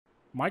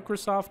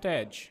Microsoft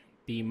Edge,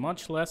 the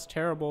much less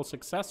terrible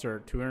successor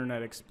to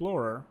Internet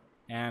Explorer,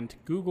 and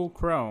Google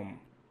Chrome,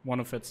 one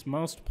of its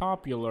most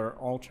popular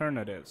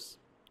alternatives.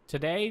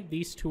 Today,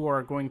 these two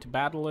are going to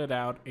battle it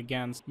out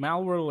against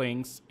malware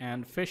links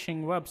and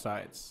phishing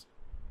websites.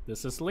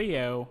 This is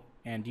Leo,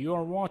 and you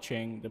are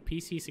watching the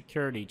PC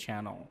Security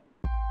channel.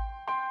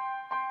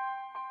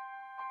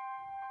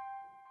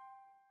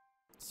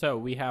 So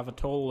we have a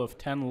total of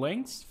 10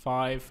 links,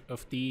 5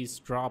 of these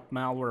drop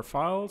malware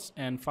files,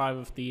 and 5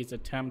 of these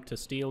attempt to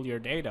steal your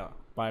data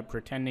by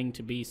pretending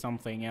to be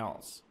something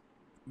else.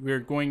 We're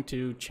going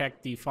to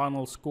check the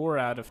final score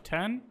out of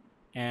 10,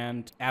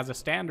 and as a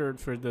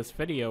standard for this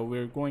video,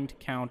 we're going to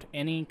count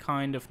any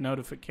kind of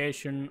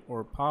notification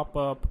or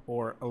pop-up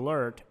or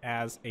alert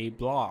as a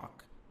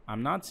block.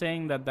 I'm not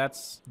saying that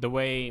that's the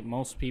way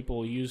most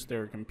people use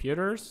their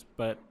computers,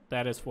 but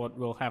that is what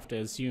we'll have to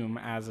assume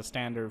as a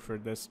standard for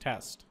this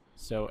test.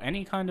 So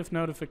any kind of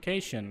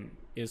notification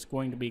is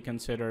going to be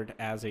considered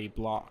as a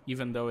block,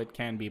 even though it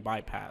can be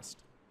bypassed.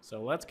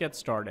 So let's get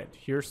started.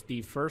 Here's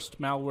the first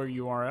malware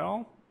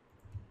URL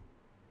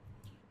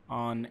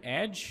on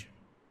Edge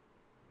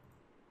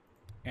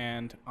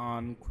and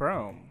on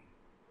Chrome.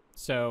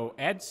 So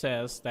Ed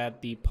says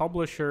that the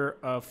publisher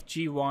of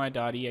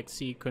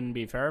gy.exe couldn't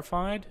be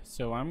verified,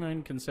 so I'm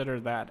going to consider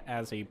that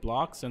as a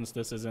block since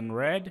this is in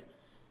red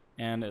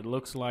and it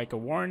looks like a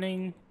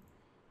warning.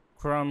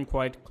 Chrome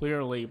quite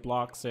clearly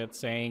blocks it,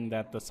 saying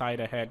that the site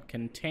ahead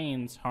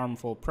contains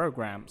harmful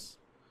programs.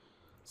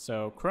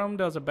 So Chrome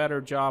does a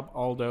better job,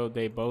 although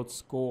they both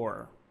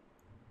score.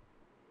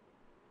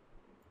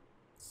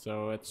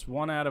 So it's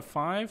 1 out of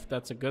 5.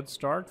 That's a good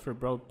start for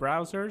both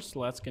browsers.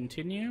 Let's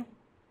continue.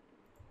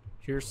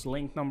 Here's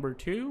link number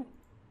 2.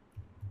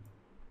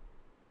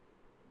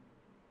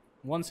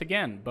 Once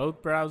again,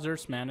 both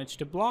browsers managed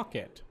to block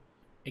it.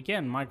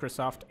 Again,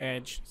 Microsoft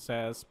Edge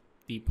says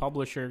the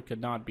publisher could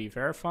not be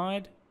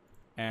verified,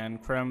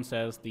 and Chrome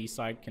says the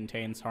site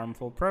contains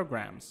harmful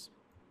programs.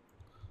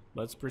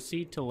 Let's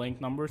proceed to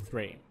link number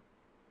 3.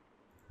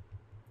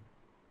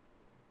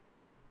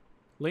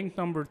 Link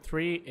number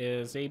 3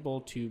 is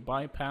able to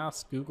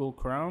bypass Google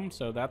Chrome,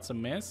 so that's a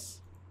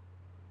miss.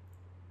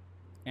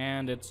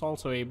 And it's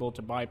also able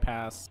to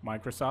bypass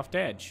Microsoft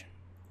Edge.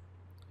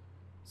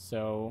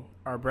 So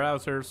our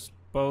browsers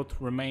both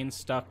remain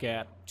stuck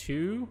at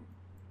 2.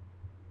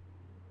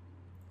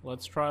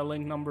 Let's try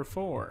link number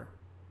 4.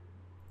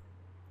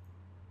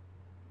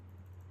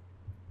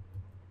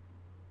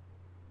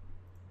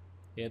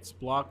 It's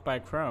blocked by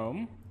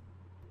Chrome,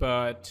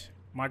 but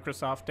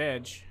Microsoft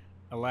Edge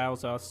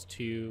allows us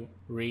to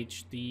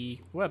reach the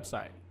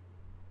website.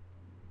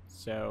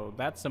 So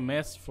that's a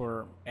miss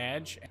for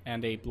Edge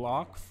and a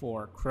block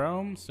for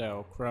Chrome.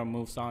 So Chrome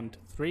moves on to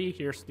 3.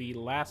 Here's the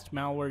last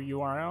malware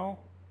URL.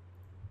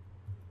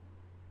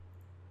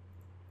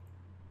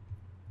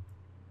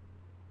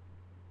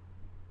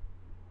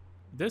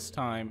 This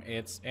time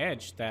it's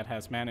Edge that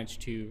has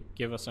managed to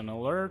give us an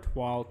alert,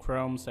 while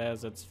Chrome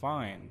says it's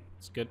fine.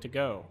 It's good to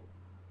go.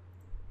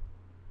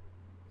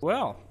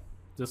 Well,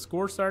 the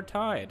scores are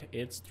tied.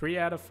 It's 3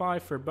 out of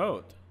 5 for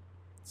both.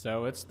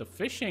 So it's the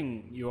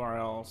phishing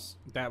URLs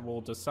that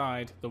will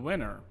decide the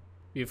winner.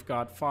 We've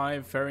got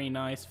 5 very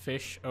nice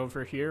fish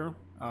over here.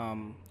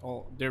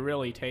 They're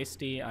really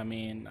tasty. I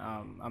mean,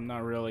 I'm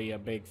not really a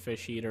big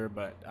fish eater,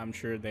 but I'm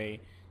sure they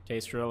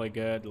taste really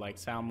good, like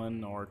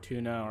salmon or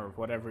tuna or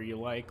whatever you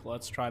like.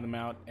 Let's try them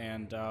out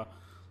and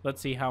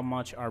let's see how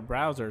much our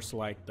browsers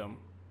like them.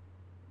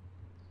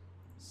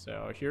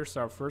 So here's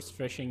our first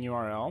phishing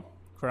URL.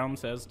 Chrome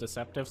says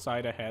deceptive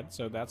site ahead,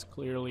 so that's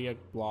clearly a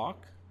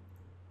block.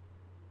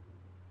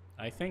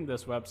 I think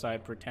this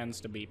website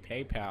pretends to be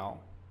PayPal.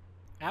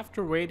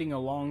 After waiting a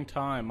long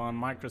time on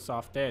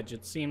Microsoft Edge,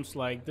 it seems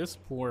like this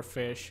poor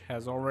fish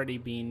has already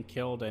been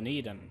killed and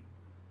eaten.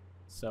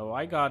 So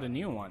I got a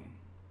new one.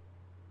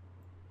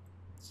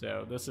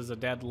 So this is a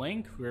dead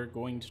link. We're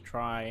going to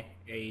try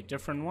a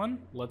different one.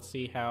 Let's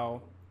see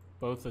how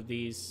both of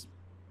these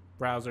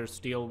browsers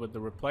deal with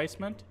the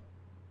replacement.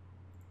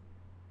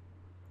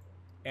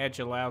 Edge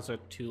allows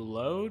it to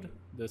load.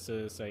 This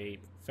is a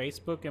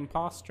Facebook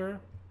imposter.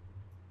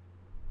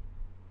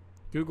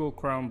 Google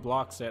Chrome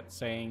blocks it,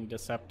 saying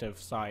deceptive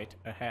site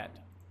ahead.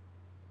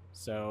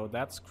 So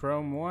that's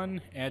Chrome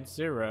 1, Edge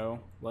 0.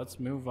 Let's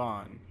move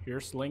on.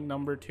 Here's link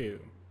number 2.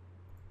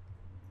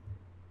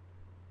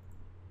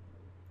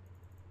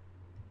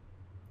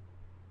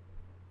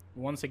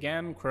 Once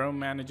again, Chrome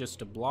manages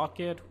to block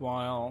it,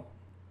 while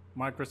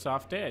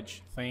Microsoft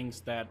Edge thinks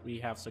that we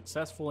have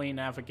successfully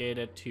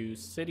navigated to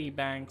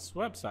Citibank's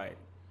website.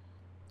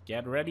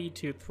 Get ready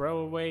to throw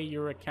away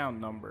your account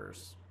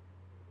numbers.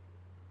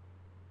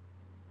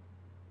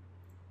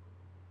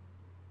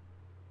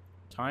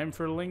 Time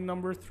for link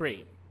number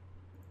 3.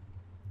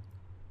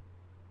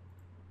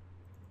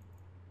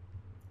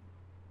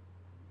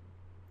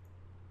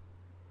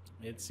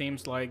 It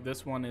seems like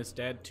this one is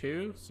dead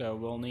too, so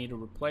we'll need a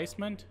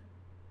replacement.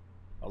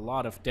 A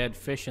lot of dead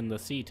fish in the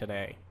sea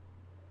today.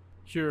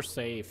 Here's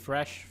a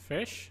fresh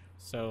fish,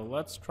 so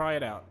let's try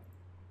it out.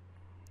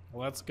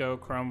 Let's go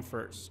Chrome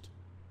first.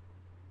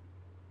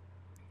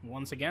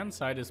 Once again,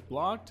 site is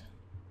blocked.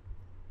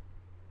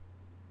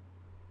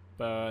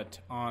 But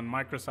on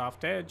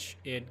Microsoft Edge,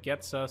 it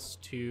gets us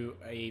to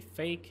a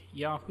fake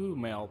Yahoo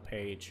Mail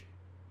page.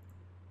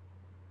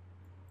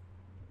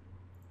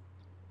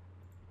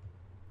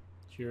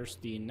 Here's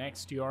the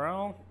next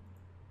URL.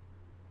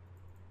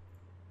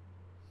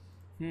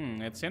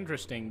 It's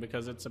interesting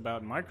because it's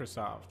about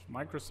Microsoft.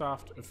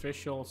 Microsoft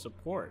official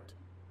support.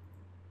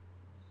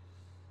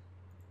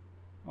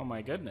 Oh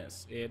my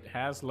goodness, it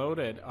has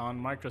loaded on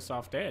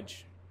Microsoft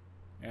Edge.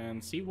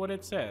 And see what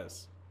it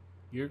says.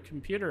 Your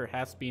computer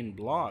has been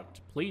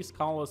blocked. Please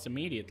call us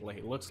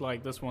immediately. Looks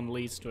like this one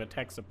leads to a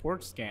tech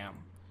support scam.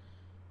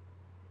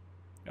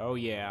 Oh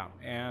yeah,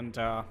 and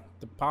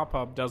the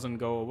pop-up doesn't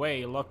go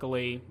away.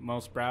 Luckily,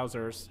 most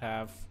browsers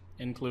have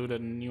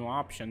included a new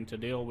option to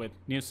deal with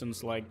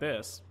nuisance like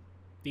this.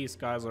 These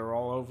guys are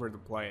all over the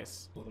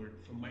place. Alert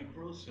from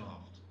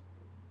Microsoft.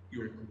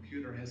 Your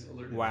computer has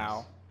alerted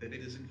us that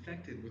it is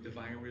infected with the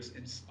virus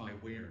and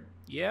spyware.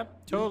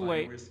 Yep,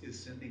 totally. The virus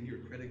is sending your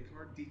credit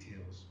card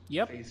details,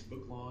 yep.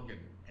 Facebook login,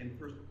 and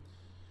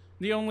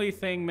the only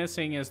thing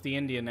missing is the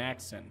Indian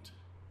accent.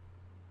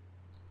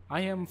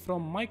 I am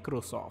from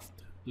Microsoft.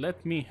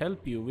 Let me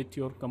help you with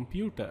your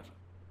computer.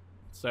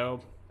 So,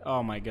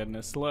 oh my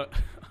goodness, look.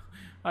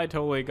 I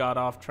totally got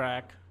off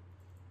track.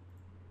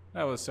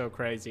 That was so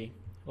crazy.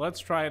 Let's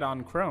try it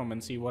on Chrome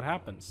and see what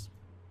happens.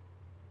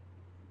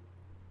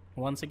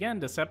 Once again,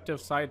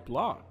 deceptive site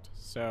blocked.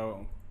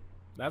 So,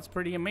 that's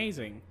pretty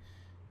amazing.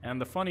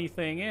 And the funny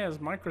thing is,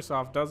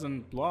 Microsoft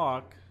doesn't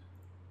block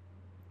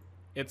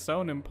its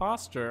own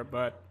imposter,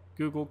 but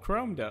Google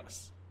Chrome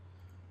does.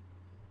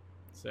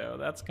 So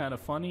that's kind of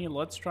funny.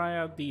 Let's try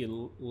out the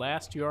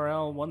last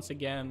URL. Once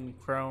again,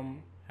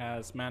 Chrome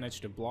has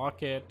managed to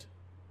block it,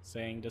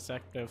 saying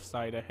deceptive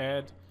site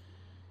ahead,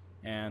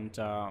 and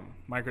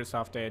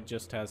Microsoft Edge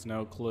just has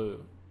no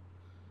clue.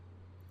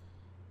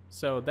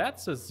 So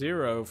that's a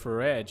 0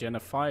 for Edge and a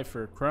 5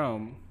 for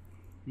Chrome,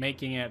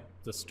 making it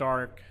the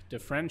stark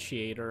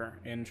differentiator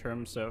in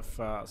terms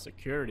of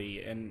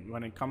security. And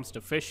when it comes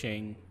to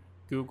phishing,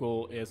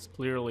 Google is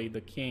clearly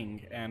the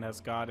king and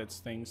has got its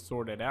things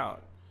sorted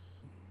out.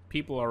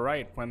 People are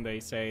right when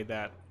they say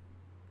that,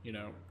 you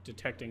know,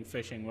 detecting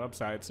phishing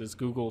websites is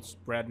Google's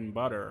bread and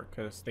butter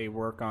because they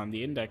work on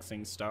the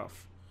indexing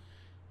stuff.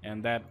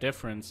 And that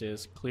difference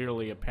is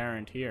clearly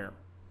apparent here.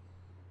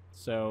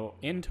 So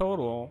in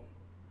total,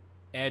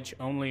 Edge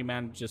only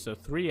manages a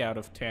 3 out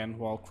of 10,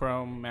 while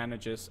Chrome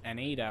manages an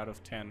 8 out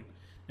of 10.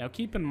 Now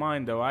keep in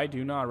mind though, I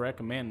do not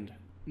recommend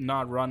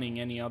not running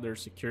any other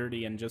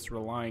security and just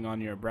relying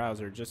on your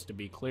browser. Just to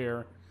be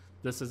clear,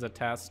 this is a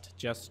test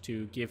just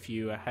to give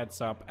you a heads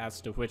up as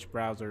to which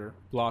browser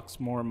blocks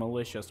more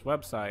malicious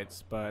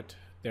websites, but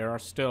there are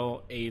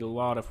still a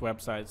lot of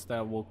websites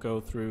that will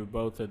go through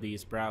both of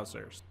these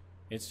browsers.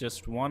 It's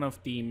just one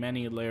of the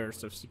many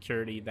layers of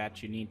security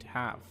that you need to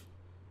have.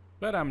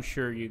 But I'm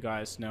sure you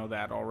guys know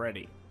that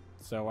already.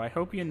 So I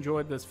hope you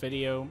enjoyed this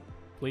video.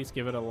 Please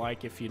give it a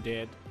like if you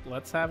did.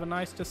 Let's have a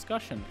nice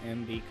discussion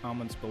in the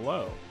comments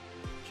below.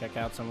 Check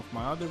out some of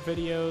my other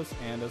videos,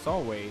 and as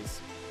always,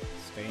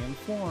 stay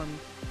informed,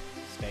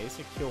 stay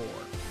secure.